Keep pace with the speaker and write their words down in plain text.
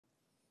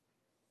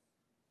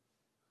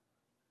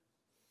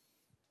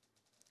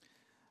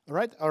All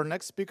right, our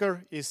next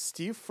speaker is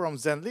Steve from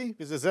Zenly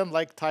with a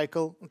Zen-like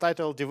title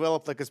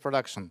Develop Like It's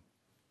Production.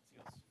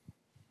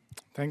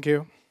 Thank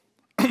you.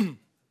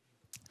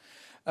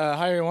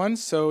 Hi everyone.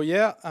 So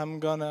yeah, I'm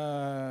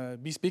gonna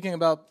be speaking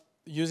about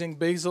using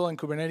Bazel and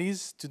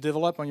Kubernetes to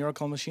develop on your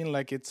local machine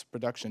like it's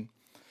production.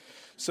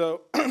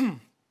 So a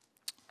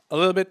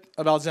little bit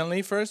about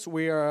Zenly first.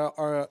 We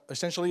are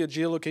essentially a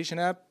geolocation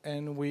app,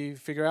 and we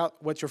figure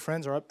out what your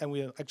friends are up, and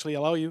we actually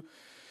allow you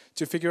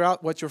to figure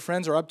out what your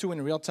friends are up to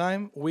in real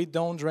time. We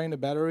don't drain the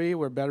battery.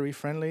 We're battery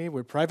friendly.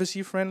 We're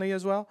privacy friendly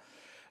as well.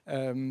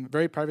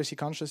 Very privacy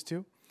conscious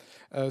too.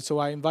 So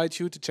I invite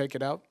you to check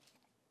it out.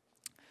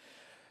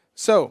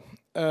 So,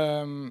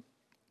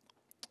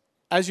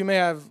 as you may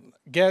have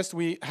guessed,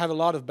 we have a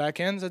lot of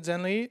backends at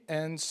Zenly,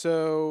 and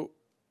so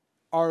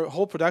our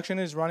whole production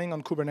is running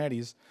on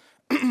Kubernetes.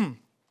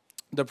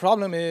 The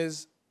problem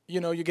is,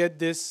 you get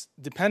this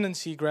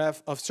dependency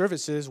graph of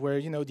services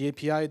where, the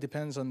API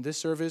depends on this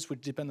service,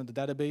 which depends on the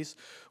database,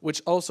 which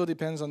also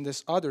depends on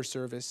this other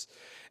service.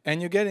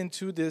 And you get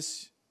into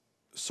this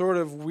sort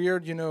of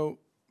weird,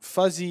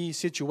 fuzzy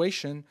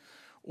situation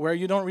where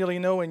you don't really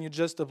know and you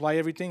just apply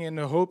everything in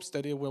the hopes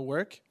that it will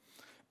work.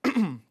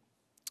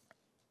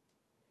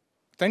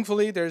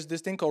 Thankfully, there's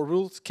this thing called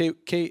rules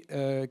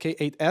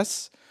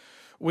K8S,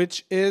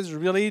 which is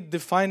really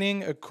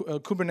defining a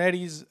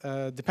Kubernetes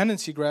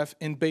dependency graph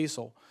in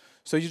Bazel.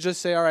 So you just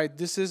say, all right,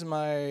 this is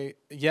my,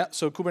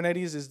 so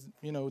Kubernetes is,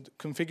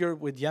 configured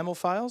with YAML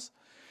files.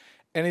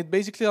 And it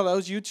basically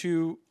allows you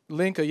to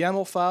link a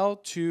YAML file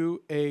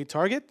to a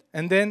target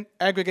and then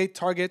aggregate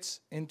targets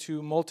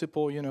into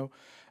multiple,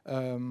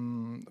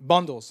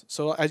 bundles.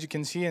 So as you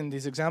can see in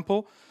this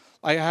example,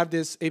 I have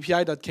this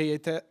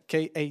API.K8S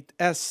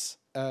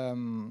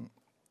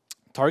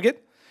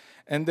target,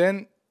 and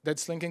then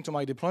that's linking to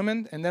my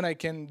deployment, and then I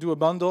can do a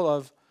bundle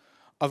of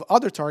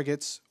other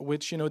targets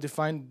which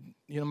define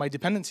my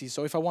dependencies.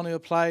 So if I want to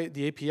apply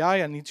the API,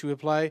 I need to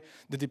apply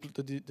the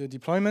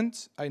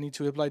deployment, I need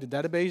to apply the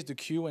database, the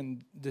queue,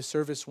 and the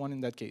service one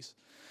in that case.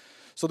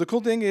 So the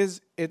cool thing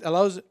is it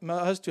allows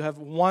us to have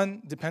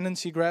one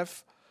dependency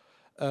graph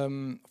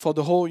for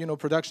the whole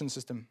production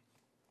system.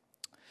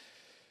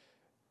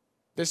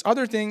 This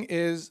other thing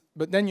is,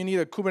 but then you need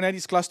a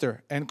Kubernetes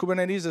cluster, and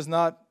Kubernetes is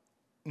not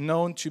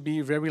known to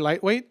be very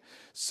lightweight.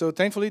 So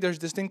thankfully, there's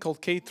this thing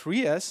called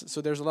K3S.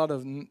 So there's a lot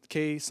of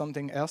K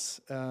something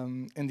else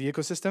in the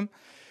ecosystem.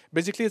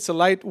 Basically, it's a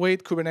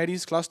lightweight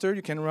Kubernetes cluster.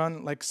 You can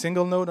run like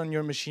single node on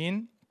your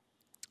machine.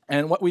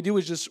 And what we do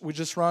is we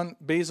just run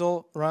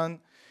Bazel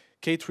run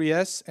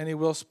K3S, and it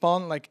will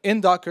spawn like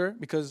in Docker,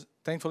 because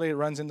thankfully it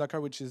runs in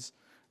Docker, which is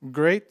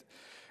great.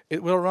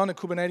 It will run a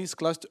Kubernetes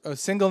cluster, a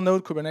single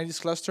node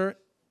Kubernetes cluster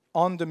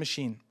on the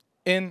machine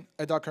in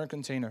a Docker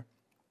container.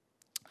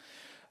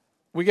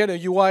 We get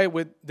a UI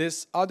with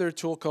this other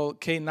tool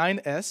called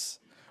K9S,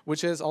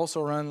 which is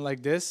also run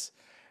like this.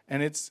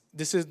 And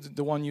this is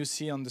the one you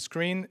see on the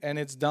screen, and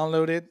it's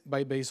downloaded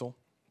by Bazel.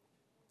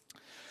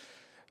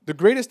 The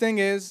greatest thing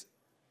is,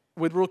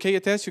 with rule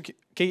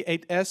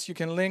K8S, you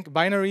can link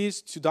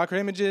binaries to Docker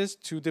images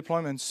to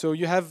deployments. So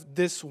you have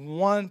this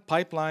one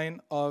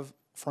pipeline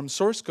from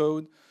source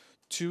code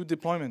to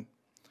deployment.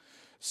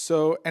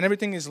 So, and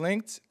everything is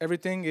linked,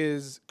 everything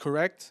is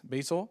correct,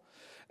 Bazel.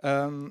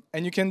 And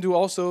you can do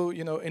also,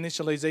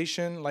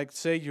 initialization, like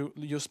say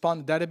you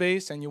spawn a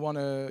database and you want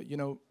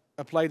to,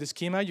 apply the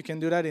schema. You can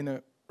do that in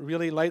a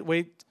really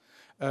lightweight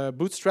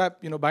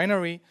bootstrap,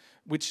 binary,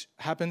 which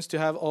happens to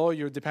have all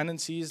your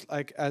dependencies,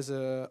 like as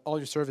all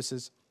your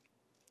services.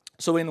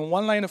 So in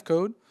one line of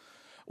code,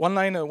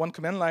 one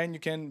command line, you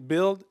can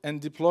build and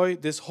deploy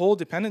this whole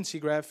dependency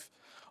graph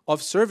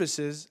of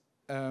services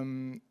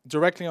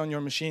directly on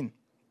your machine.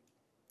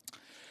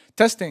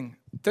 Testing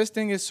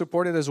is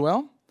supported as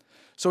well.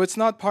 So it's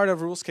not part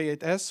of rules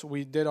K8S.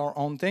 We did our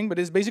own thing, but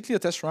it's basically a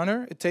test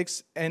runner. It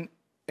takes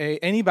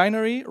any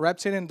binary,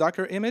 wraps it in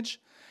Docker image,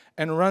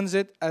 and runs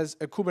it as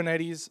a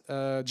Kubernetes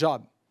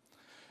job.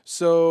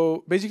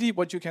 So basically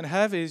what you can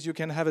have is you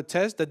can have a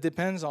test that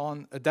depends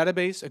on a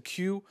database, a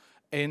queue,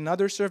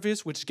 another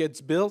service which gets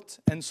built,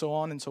 and so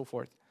on and so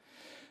forth.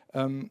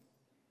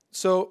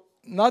 So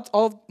not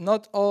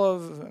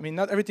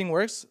everything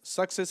works.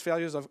 Success,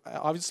 failures,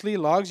 obviously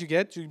logs you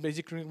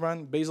basically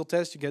run Bazel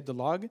test, you get the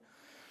log.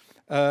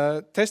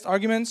 Test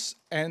arguments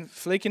and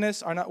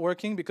flakiness are not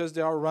working because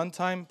they are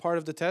runtime part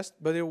of the test,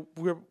 but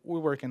we're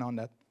working on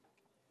that.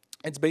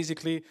 It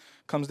basically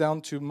comes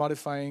down to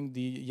modifying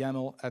the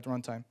YAML at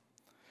runtime.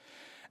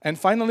 And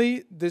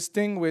finally, this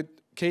thing with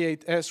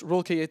K8S,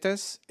 rule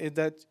K8S, is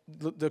that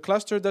the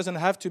cluster doesn't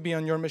have to be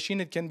on your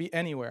machine, it can be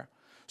anywhere.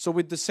 So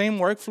with the same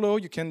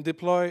workflow, you can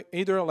deploy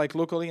either like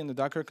locally in the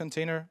Docker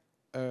container,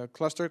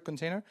 cluster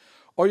container,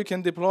 or you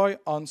can deploy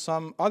on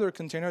some other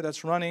container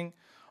that's running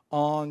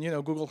on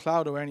Google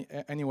Cloud or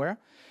anywhere.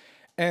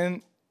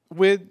 And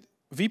with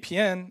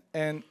VPN,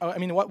 and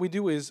what we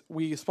do is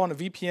we spawn a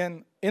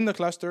VPN in the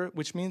cluster,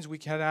 which means we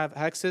can have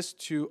access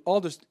to all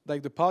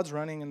the pods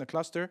running in the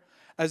cluster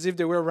as if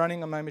they were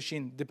running on my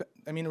machine.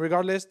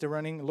 Regardless, they're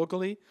running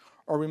locally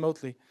or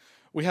remotely.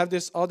 We have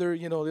this other,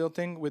 little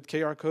thing with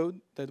QR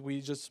code that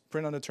we just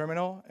print on the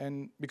terminal,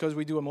 and because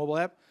we do a mobile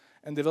app,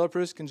 and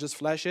developers can just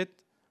flash it,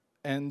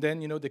 and then,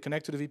 they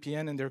connect to the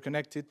VPN, and they're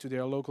connected to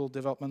their local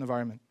development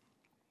environment.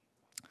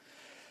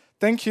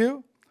 Thank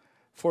you.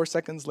 4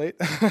 seconds late.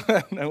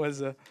 That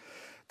was.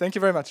 Thank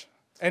you very much.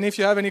 And if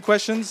you have any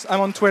questions, I'm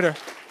on Twitter.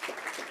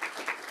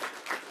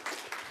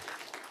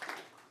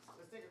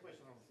 Let's take a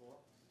question on the floor.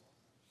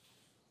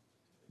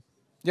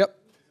 Yep.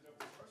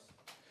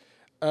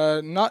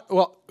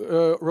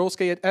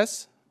 Rollskate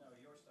S? No,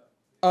 your stuff.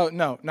 Oh,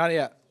 no, not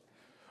yet.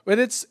 But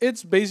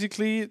it's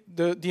basically,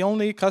 the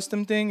only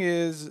custom thing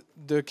is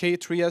the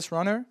K3S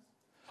runner.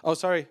 Oh,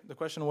 sorry, the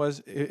question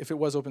was if it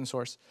was open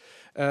source.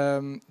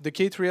 The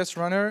K3S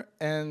runner,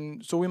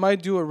 and so we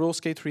might do a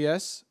Rollskate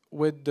 3S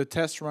with the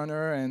test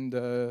runner and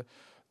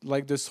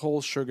like this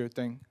whole sugar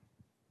thing.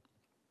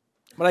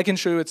 But I can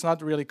show you it's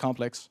not really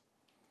complex.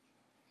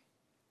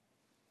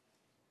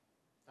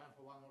 Time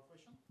for one more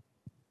question.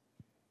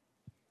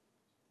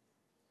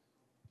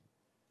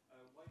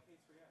 Why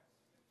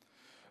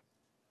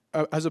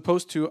K3S? As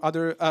opposed to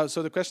other,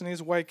 so the question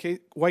is why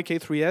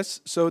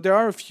K3S? So there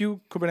are a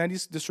few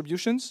Kubernetes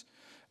distributions.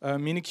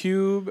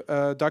 Minikube,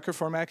 Docker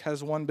Format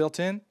has one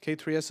built in,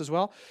 K3S as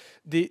well.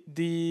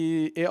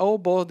 It all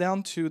boiled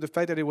down to the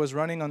fact that it was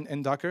running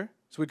in Docker.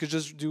 So we could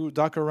just do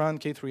Docker run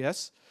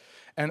K3S.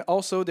 And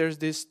also there's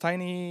this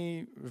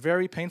tiny,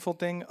 very painful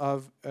thing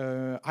of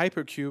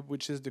Hypercube,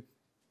 which is the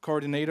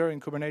coordinator in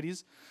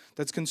Kubernetes,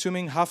 that's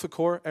consuming half a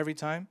core every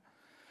time,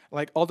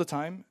 like all the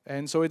time.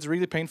 And so it's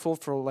really painful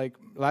for like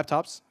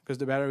laptops because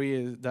the battery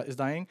is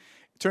dying.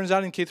 It turns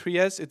out in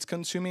K3S, it's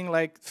consuming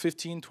like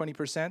 15,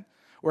 20%,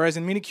 whereas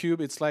in Minikube,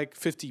 it's like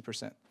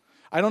 50%.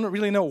 I don't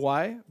really know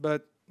why,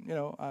 but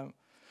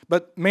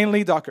but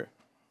mainly Docker.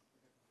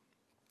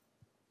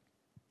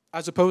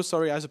 As opposed to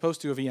a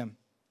VM.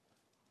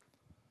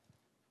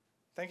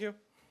 Thank you.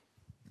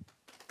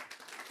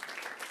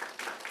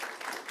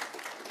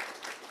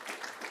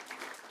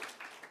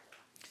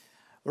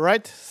 All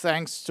right,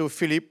 thanks to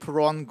Philippe,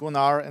 Ron,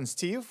 Gunnar, and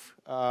Steve.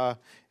 And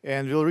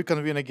we'll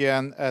reconvene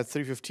again at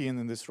 3:15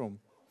 in this room.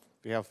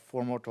 We have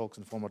 4 more talks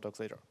and 4 more talks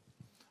later.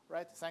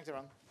 Right, thanks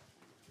everyone.